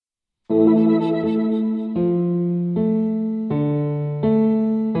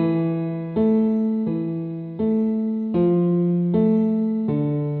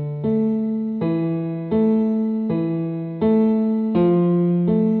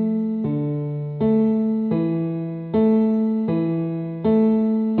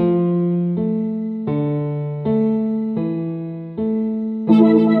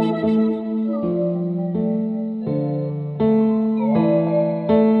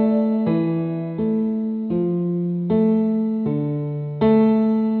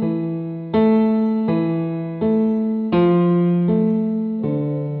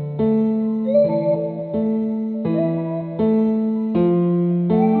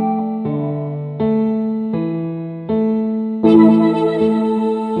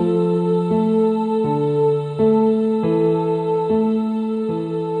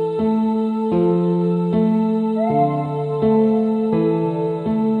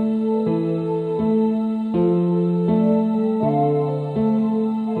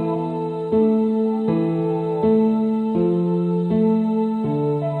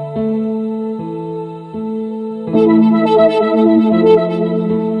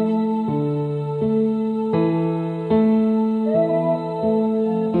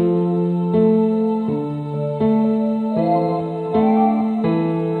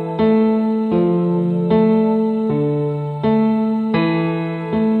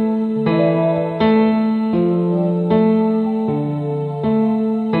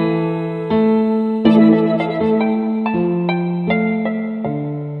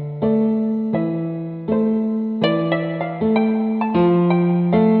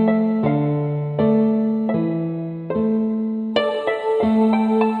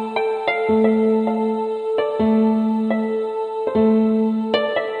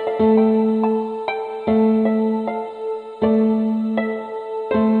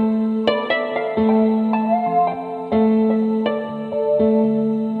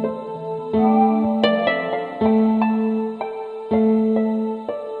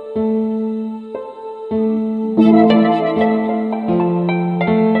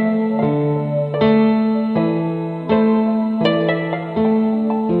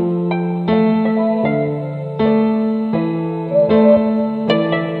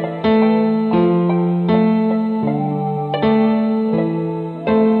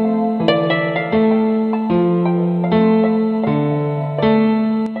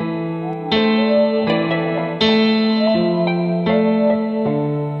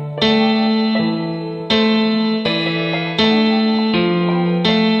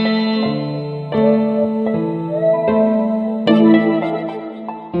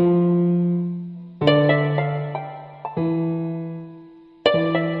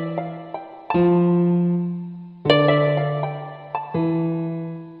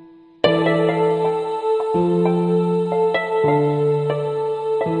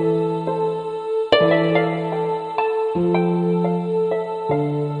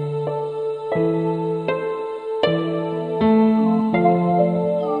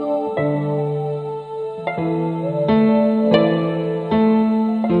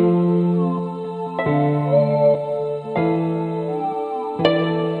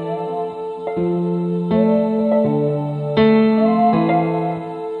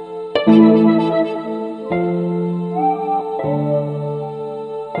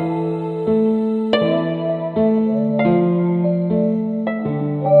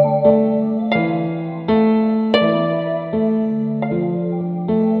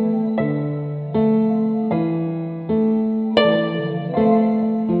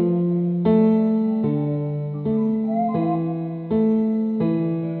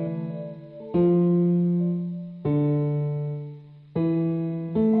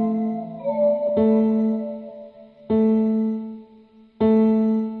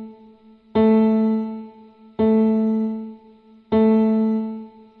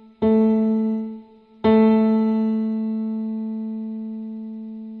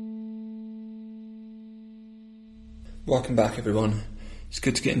Welcome back, everyone. It's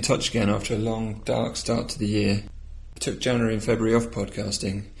good to get in touch again after a long, dark start to the year. I took January and February off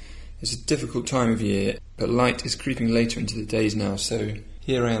podcasting. It's a difficult time of year, but light is creeping later into the days now, so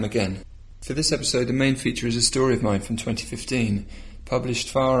here I am again. For this episode, the main feature is a story of mine from 2015, published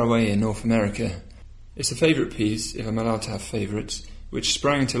far away in North America. It's a favourite piece, if I'm allowed to have favourites, which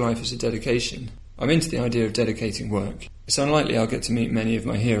sprang into life as a dedication. I'm into the idea of dedicating work. It's unlikely I'll get to meet many of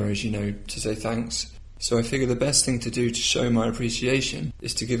my heroes, to say thanks. So I figure the best thing to do to show my appreciation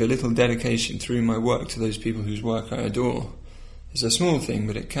is to give a little dedication through my work to those people whose work I adore. It's a small thing,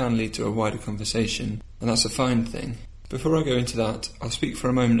 but it can lead to a wider conversation, and that's a fine thing. Before I go into that, I'll speak for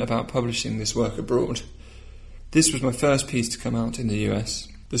a moment about publishing this work abroad. This was my first piece to come out in the US.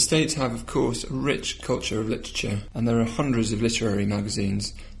 The States have, of course, a rich culture of literature, and there are hundreds of literary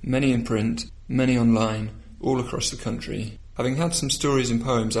magazines, many in print, many online, all across the country. Having had some stories and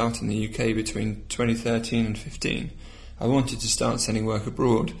poems out in the UK between 2013 and 15, I wanted to start sending work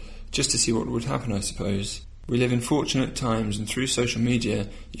abroad, just to see what would happen, I suppose. We live in fortunate times, and through social media,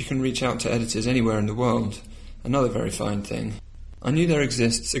 you can reach out to editors anywhere in the world. Another very fine thing. I knew there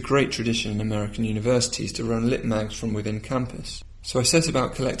exists a great tradition in American universities to run lit mags from within campus, so I set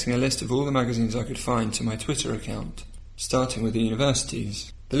about collecting a list of all the magazines I could find to my Twitter account, starting with the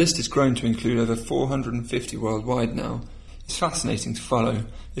universities. The list has grown to include over 450 worldwide now. It's fascinating to follow,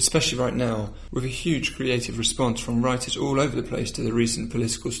 especially right now, with a huge creative response from writers all over the place to the recent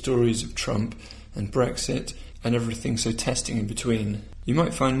political stories of Trump and Brexit and everything so testing in between. You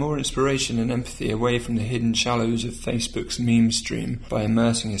might find more inspiration and empathy away from the hidden shallows of Facebook's meme stream by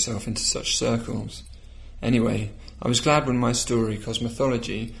immersing yourself into such circles. Anyway, I was glad when my story,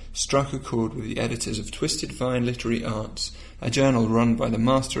 Cosmothology, struck a chord with the editors of Twisted Vine Literary Arts, a journal run by the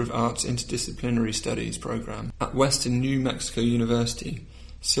Master of Arts Interdisciplinary Studies program at Western New Mexico University,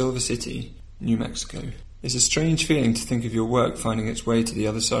 Silver City, New Mexico. It's a strange feeling to think of your work finding its way to the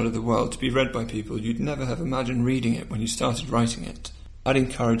other side of the world to be read by people you'd never have imagined reading it when you started writing it. I'd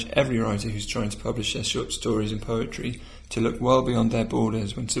encourage every writer who's trying to publish their short stories and poetry to look well beyond their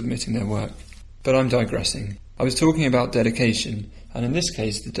borders when submitting their work. But I'm digressing. I was talking about dedication, and in this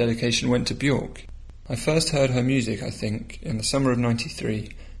case the dedication went to Björk. I first heard her music, I think, in the summer of '93,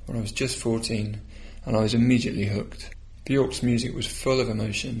 when I was just 14, and I was immediately hooked. Björk's music was full of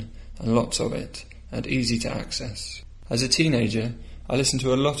emotion, and lots of it, and easy to access. As a teenager, I listened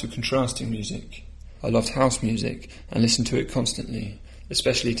to a lot of contrasting music. I loved house music, and listened to it constantly,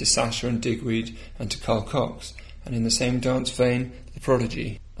 especially to Sasha and Digweed, and to Carl Cox, and in the same dance vein, The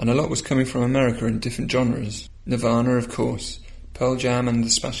Prodigy. And a lot was coming from America in different genres. Nirvana, of course, Pearl Jam and the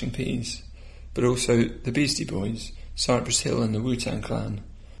Smashing Peas, but also the Beastie Boys, Cypress Hill and the Wu-Tang Clan.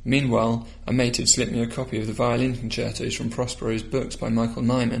 Meanwhile, a mate had slipped me a copy of the violin concertos from Prospero's books by Michael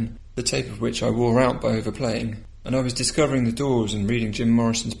Nyman, the tape of which I wore out by overplaying, and I was discovering the Doors and reading Jim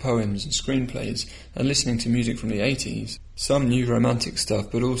Morrison's poems and screenplays and listening to music from the 80s, some new romantic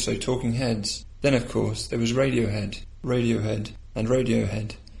stuff but also Talking Heads. Then of course there was Radiohead,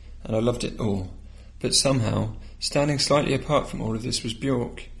 and I loved it all. But somehow, standing slightly apart from all of this was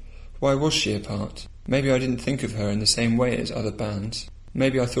Björk. Why was she apart? Maybe I didn't think of her in the same way as other bands.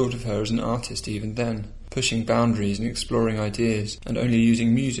 Maybe I thought of her as an artist even then, pushing boundaries and exploring ideas, and only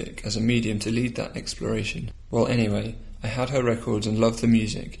using music as a medium to lead that exploration. Well, anyway, I had her records and loved the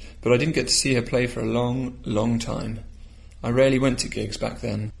music, but I didn't get to see her play for a long, long time. I rarely went to gigs back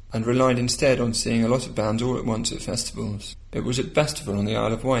then, and relied instead on seeing a lot of bands all at once at festivals. It was at Festival on the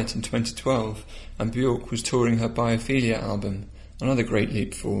Isle of Wight in 2012, and Björk was touring her Biophilia album, another great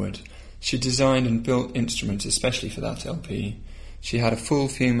leap forward. She designed and built instruments especially for that LP. She had a full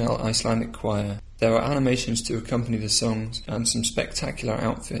female Icelandic choir. There were animations to accompany the songs, and some spectacular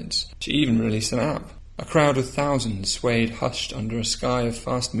outfits. She even released an app. A crowd of thousands swayed hushed under a sky of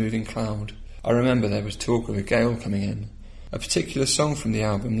fast-moving cloud. I remember there was talk of a gale coming in. A particular song from the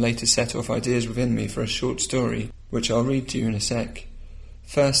album later set off ideas within me for a short story, which I'll read to you in a sec.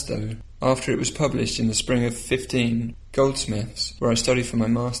 First though, after it was published in the spring of 15, Goldsmiths, where I studied for my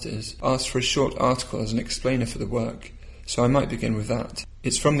masters, asked for a short article as an explainer for the work, so I might begin with that.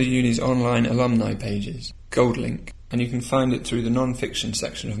 It's from the uni's online alumni pages, Goldlink, and you can find it through the non-fiction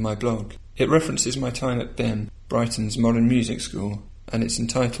section of my blog. It references my time at BIM, Brighton's modern music school, and it's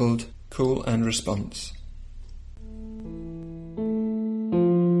entitled Call and Response.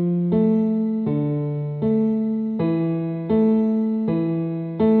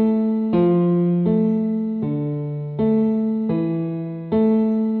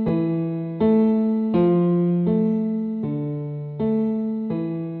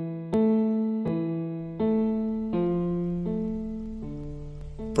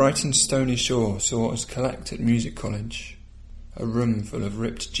 Brighton's stony shore saw us collect at music college, a room full of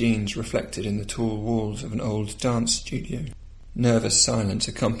ripped jeans reflected in the tall walls of an old dance studio, nervous silence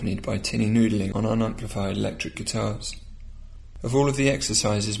accompanied by tinny noodling on unamplified electric guitars. Of all of the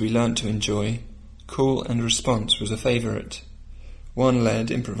exercises we learnt to enjoy, call and response was a favourite. One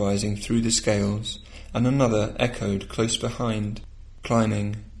led improvising through the scales, and another echoed close behind,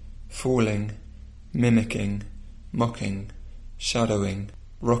 climbing, falling, mimicking, mocking, shadowing,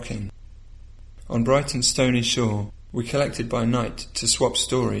 rocking. On Brighton's stony shore, we collected by night to swap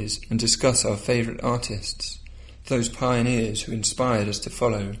stories and discuss our favourite artists, those pioneers who inspired us to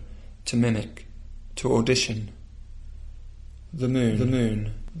follow, to mimic, to audition. The moon, the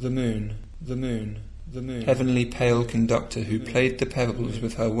moon, the moon, the moon, the moon. Heavenly pale conductor who played the pebbles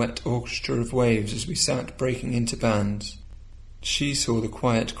with her wet orchestra of waves as we sat breaking into bands. She saw the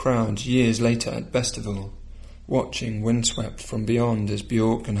quiet crowd years later at Festival, watching windswept from beyond as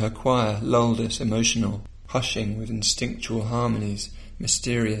Björk and her choir lulled us emotional, hushing with instinctual harmonies,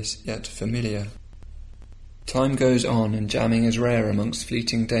 mysterious yet familiar. Time goes on and jamming is rare amongst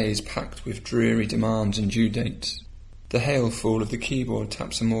fleeting days packed with dreary demands and due dates. The hail fall of the keyboard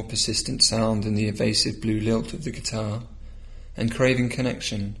taps a more persistent sound than the evasive blue lilt of the guitar, and craving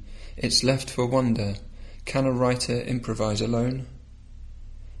connection, it's left for wonder, can a writer improvise alone?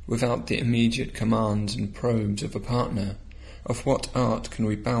 Without the immediate commands and probes of a partner, of what art can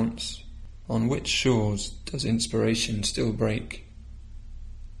we bounce? On which shores does inspiration still break?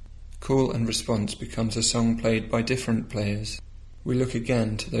 Call and response becomes a song played by different players. We look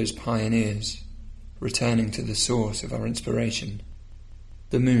again to those pioneers, returning to the source of our inspiration.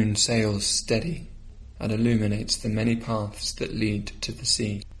 The moon sails steady and illuminates the many paths that lead to the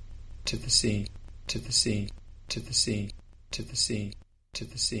sea, to the sea, to the sea, to the sea, to the sea, to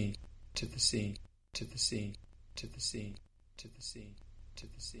the sea, to the sea, to the sea, to the sea, to the sea, to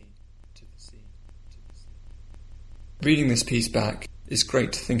the sea, to the sea, to the sea. Reading this piece back, it's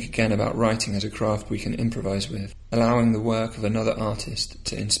great to think again about writing as a craft we can improvise with, allowing the work of another artist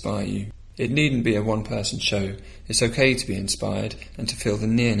to inspire you. It needn't be a one-person show. It's okay to be inspired and to feel the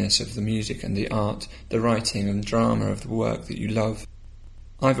nearness of the music and the art, the writing and drama of the work that you love.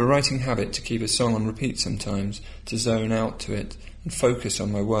 I have a writing habit to keep a song on repeat sometimes, to zone out to it and focus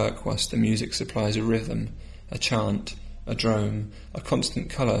on my work whilst the music supplies a rhythm, a chant, a drone, a constant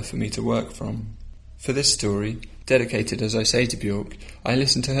colour for me to work from. For this story, dedicated as I say to Björk, I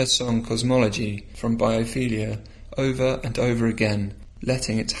listened to her song Cosmothology from Biophilia over and over again,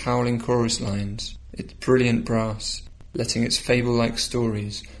 letting its howling chorus lines, its brilliant brass, letting its fable-like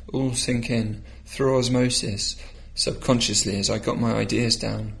stories all sink in, through osmosis, subconsciously as I got my ideas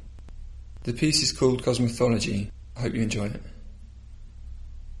down. The piece is called Cosmothology. I hope you enjoy it.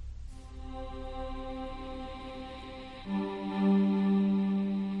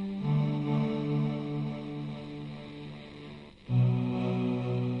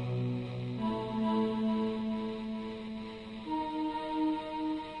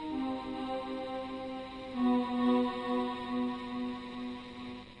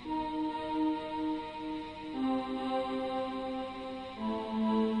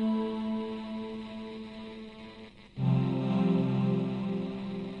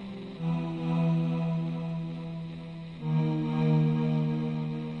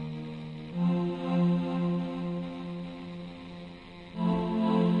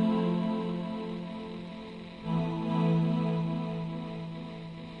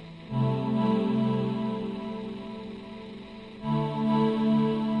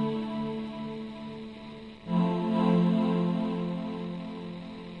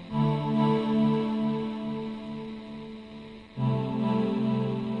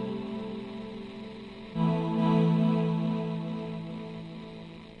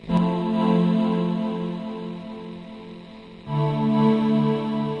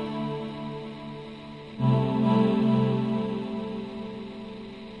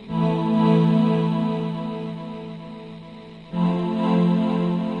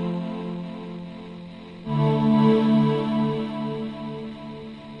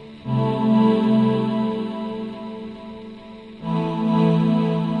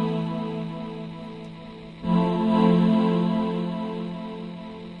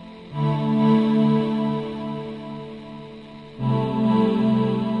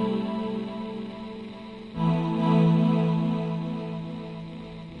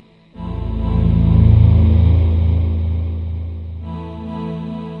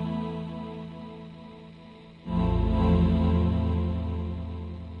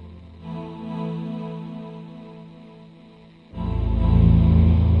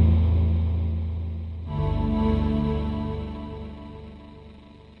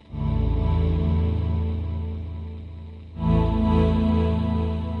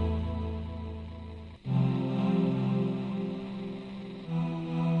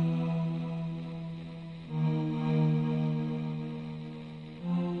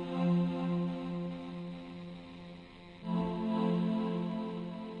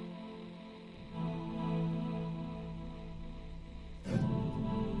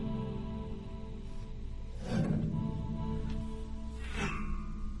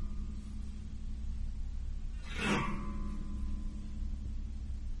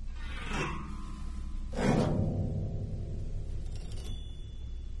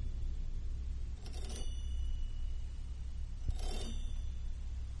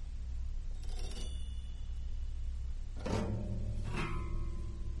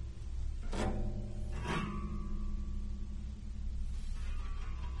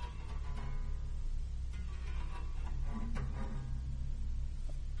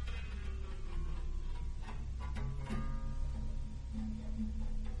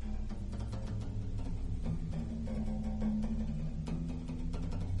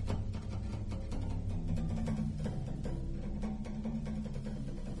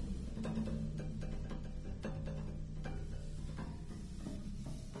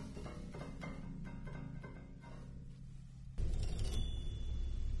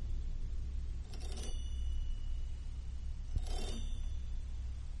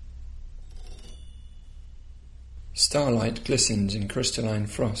 Starlight glistens in crystalline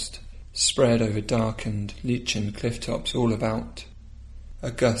frost, spread over darkened, lichened cliff tops all about.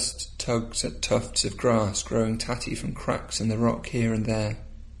 A gust tugs at tufts of grass growing tatty from cracks in the rock here and there.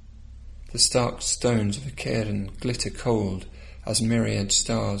 The stark stones of a cairn glitter cold as myriad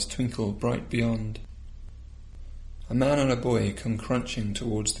stars twinkle bright beyond. A man and a boy come crunching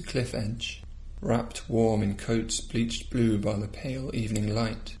towards the cliff edge, wrapped warm in coats bleached blue by the pale evening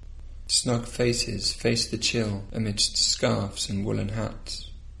light. Snug faces face the chill amidst scarves and woolen hats.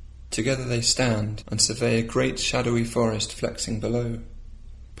 Together they stand and survey a great shadowy forest flexing below.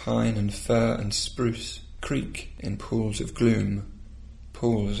 Pine and fir and spruce creak in pools of gloom,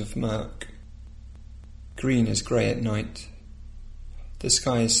 pools of murk. Green is grey at night. The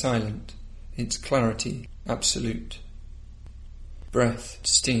sky is silent, its clarity absolute. Breath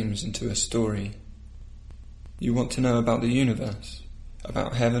steams into a story. You want to know about the universe,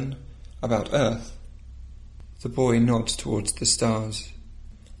 about heaven, about earth? The boy nods towards the stars.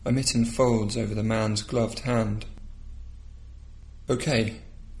 A mitten folds over the man's gloved hand. Okay,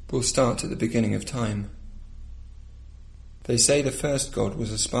 we'll start at the beginning of time. They say the first god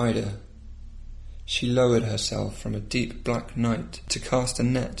was a spider. She lowered herself from a deep black night to cast a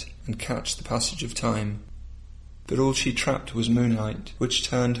net and catch the passage of time. But all she trapped was moonlight, which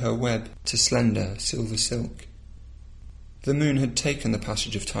turned her web to slender silver silk. The moon had taken the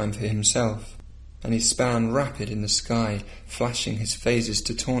passage of time for himself, and he span rapid in the sky, flashing his phases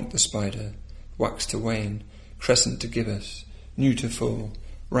to taunt the spider, wax to wane, crescent to gibbous, new to full,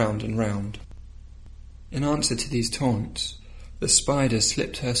 round and round. In answer to these taunts, the spider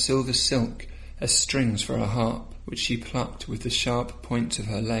slipped her silver silk as strings for a harp, which she plucked with the sharp points of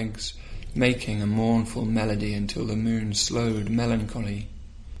her legs, making a mournful melody until the moon slowed melancholy,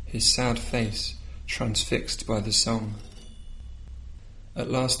 his sad face transfixed by the song. At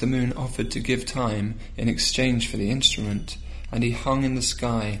last the moon offered to give time in exchange for the instrument, and he hung in the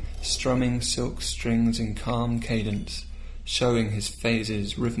sky, strumming silk strings in calm cadence, showing his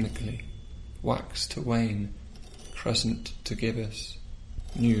phases rhythmically, wax to wane, crescent to gibbous,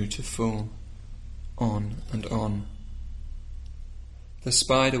 new to full, on and on. The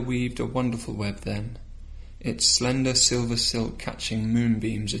spider weaved a wonderful web then, its slender silver silk catching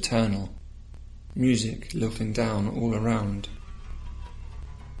moonbeams eternal, music lilting down all around.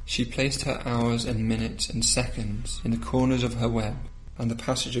 She placed her hours and minutes and seconds in the corners of her web, and the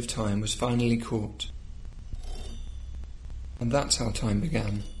passage of time was finally caught. And that's how time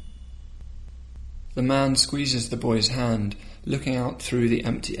began. The man squeezes the boy's hand, looking out through the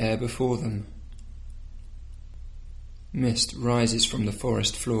empty air before them. Mist rises from the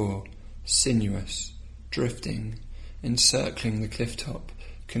forest floor, sinuous, drifting, encircling the cliff top,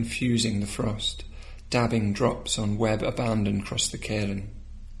 confusing the frost, dabbing drops on web abandoned across the cairn.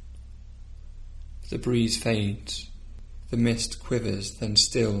 The breeze fades, the mist quivers, then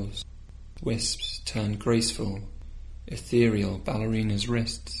stills, wisps turn graceful, ethereal ballerina's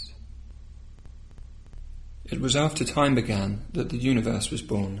wrists. It was after time began that the universe was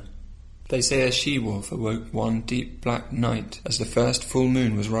born. They say a she-wolf awoke one deep black night as the first full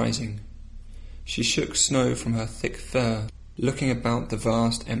moon was rising. She shook snow from her thick fur, looking about the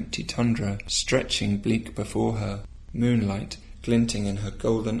vast empty tundra stretching bleak before her, moonlight glinting in her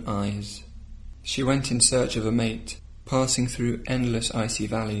golden eyes. She went in search of a mate, passing through endless icy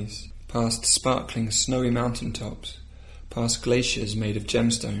valleys, past sparkling snowy mountain tops, past glaciers made of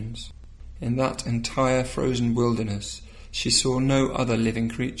gemstones. In that entire frozen wilderness she saw no other living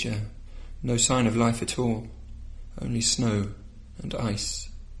creature, no sign of life at all, only snow and ice.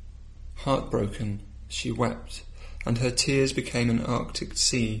 Heartbroken, she wept, and her tears became an Arctic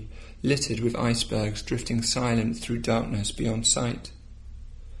sea, littered with icebergs drifting silent through darkness beyond sight.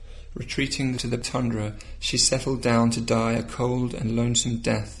 Retreating to the tundra, she settled down to die a cold and lonesome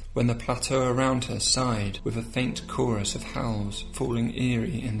death when the plateau around her sighed with a faint chorus of howls falling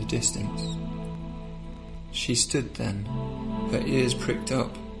eerie in the distance. She stood then, her ears pricked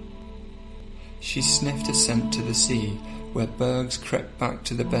up. She sniffed a scent to the sea, where bergs crept back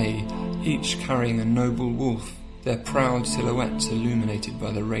to the bay, each carrying a noble wolf, their proud silhouettes illuminated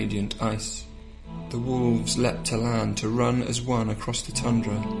by the radiant ice. The wolves leapt to land to run as one across the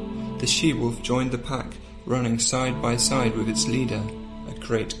tundra. The she-wolf joined the pack, running side by side with its leader, a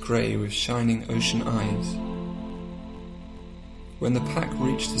great grey with shining ocean eyes. When the pack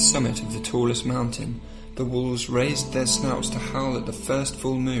reached the summit of the tallest mountain, the wolves raised their snouts to howl at the first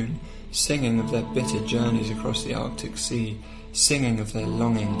full moon, singing of their bitter journeys across the Arctic Sea, singing of their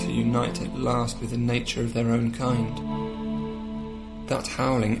longing to unite at last with the nature of their own kind. That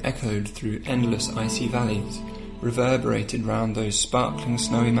howling echoed through endless icy valleys, reverberated round those sparkling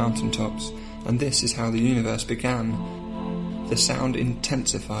snowy mountain tops, and this is how the universe began. The sound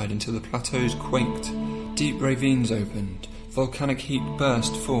intensified until the plateaus quaked, deep ravines opened, volcanic heat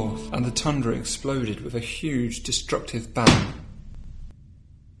burst forth, and the tundra exploded with a huge destructive bang.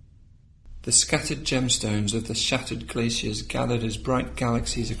 The scattered gemstones of the shattered glaciers gathered as bright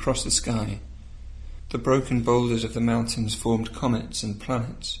galaxies across the sky. The broken boulders of the mountains formed comets and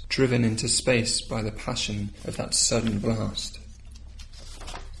planets, driven into space by the passion of that sudden blast.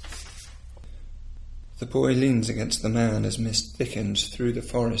 The boy leans against the man as mist thickens through the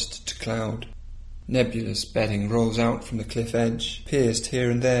forest to cloud. Nebulous bedding rolls out from the cliff edge, pierced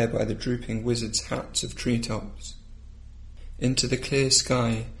here and there by the drooping wizards' hats of treetops. Into the clear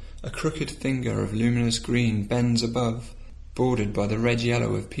sky, a crooked finger of luminous green bends above, bordered by the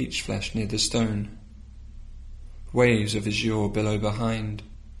red-yellow of peach flesh near the stone. Waves of azure billow behind,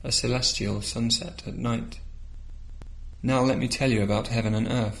 a celestial sunset at night. Now let me tell you about heaven and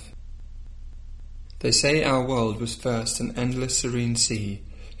earth. They say our world was first an endless serene sea,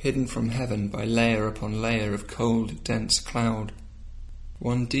 hidden from heaven by layer upon layer of cold, dense cloud.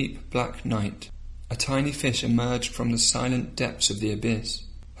 One deep black night, a tiny fish emerged from the silent depths of the abyss,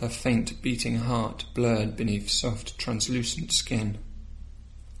 her faint beating heart blurred beneath soft, translucent skin.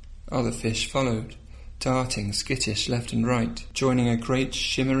 Other fish followed, darting skittish left and right, joining a great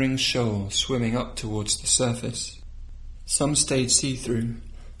shimmering shoal swimming up towards the surface. Some stayed see-through,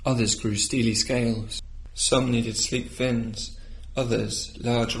 others grew steely scales. Some needed sleek fins, others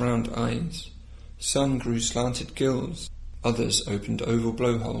large round eyes. Some grew slanted gills, others opened oval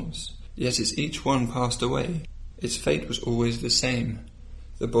blowholes. Yet as each one passed away, its fate was always the same.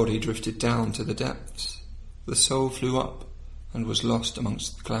 The body drifted down to the depths. The soul flew up and was lost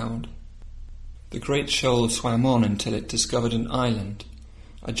amongst the cloud. The great shoal swam on until it discovered an island.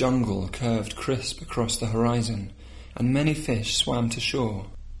 A jungle curved crisp across the horizon, and many fish swam to shore.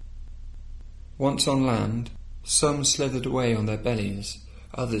 Once on land, some slithered away on their bellies,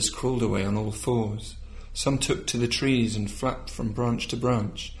 others crawled away on all fours. Some took to the trees and flapped from branch to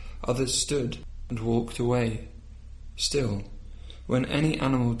branch, others stood and walked away. Still, when any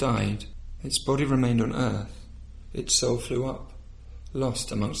animal died, its body remained on earth, its soul flew up,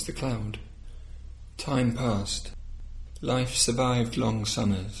 lost amongst the cloud. Time passed. Life survived long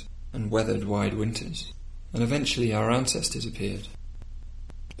summers and weathered wide winters, and eventually our ancestors appeared.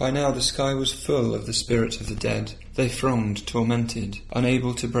 By now the sky was full of the spirits of the dead. They thronged, tormented,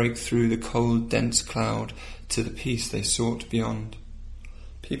 unable to break through the cold, dense cloud to the peace they sought beyond.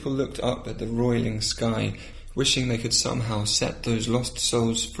 People looked up at the roiling sky, wishing they could somehow set those lost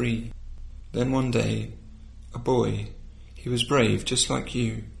souls free. Then one day, a boy, he was brave just like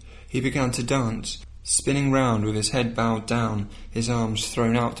you, he began to dance, spinning round with his head bowed down, his arms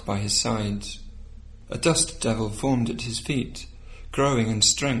thrown out by his sides. A dust devil formed at his feet, growing in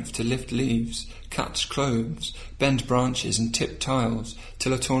strength to lift leaves, catch clothes, bend branches and tip tiles,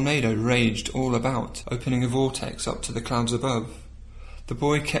 till a tornado raged all about, opening a vortex up to the clouds above. The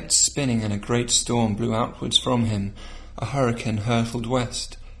boy kept spinning and a great storm blew outwards from him. A hurricane hurtled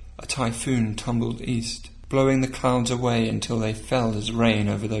west, a typhoon tumbled east, blowing the clouds away until they fell as rain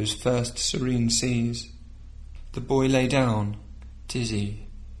over those first serene seas. The boy lay down, dizzy,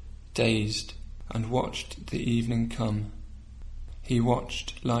 dazed, and watched the evening come. He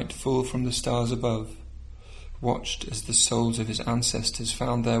watched light fall from the stars above, watched as the souls of his ancestors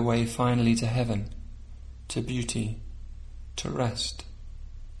found their way finally to heaven, to beauty, to rest,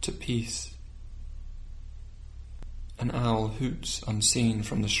 to peace. An owl hoots unseen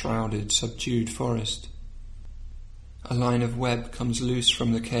from the shrouded, subdued forest. A line of web comes loose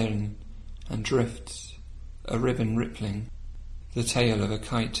from the cairn and drifts, a ribbon rippling, the tail of a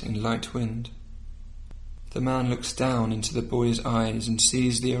kite in light wind. The man looks down into the boy's eyes and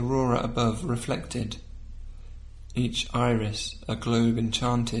sees the aurora above reflected, each iris a globe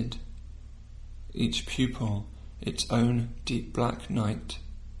enchanted, each pupil its own deep black night,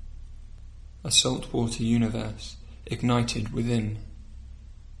 a saltwater universe ignited within.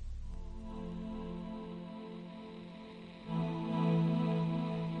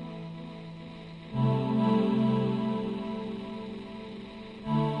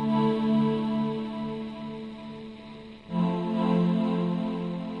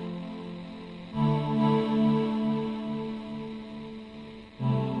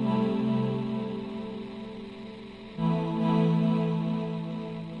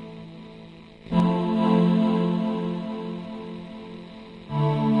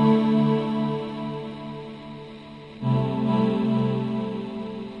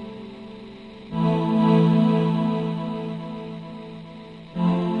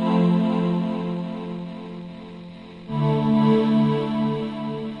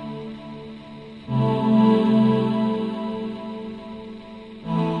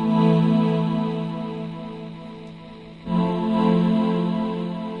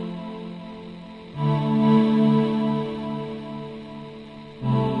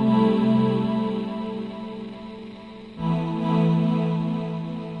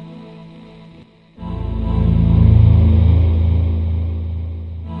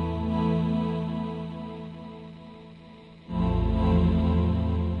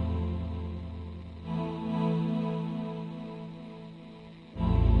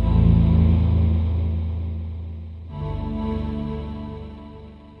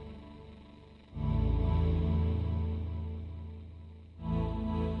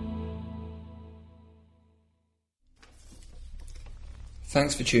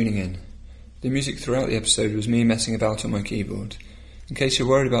 Thanks for tuning in. The music throughout the episode was me messing about on my keyboard. In case you're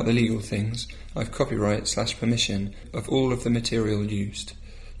worried about the legal things, I've copyright/permission of all of the material used.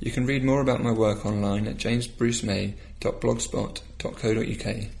 You can read more about my work online at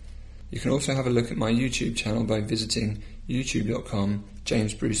jamesbrucemay.blogspot.co.uk. You can also have a look at my YouTube channel by visiting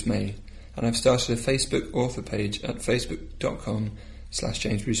youtube.com/JamesBruceMay, and I've started a Facebook author page at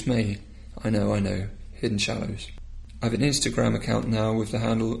facebook.com/JamesBruceMay. I know, hidden shallows. I have an Instagram account now with the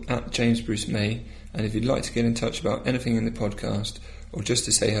handle at JamesBruceMay, and if you'd like to get in touch about anything in the podcast or just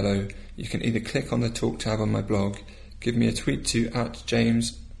to say hello, you can either click on the talk tab on my blog, give me a tweet to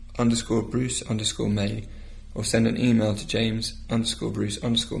 @James_Bruce_May, or send an email to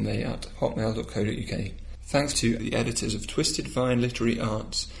James_Bruce_May@hotmail.co.uk. Thanks to the editors of Twisted Vine Literary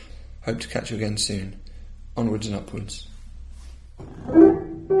Arts. Hope to catch you again soon. Onwards and upwards.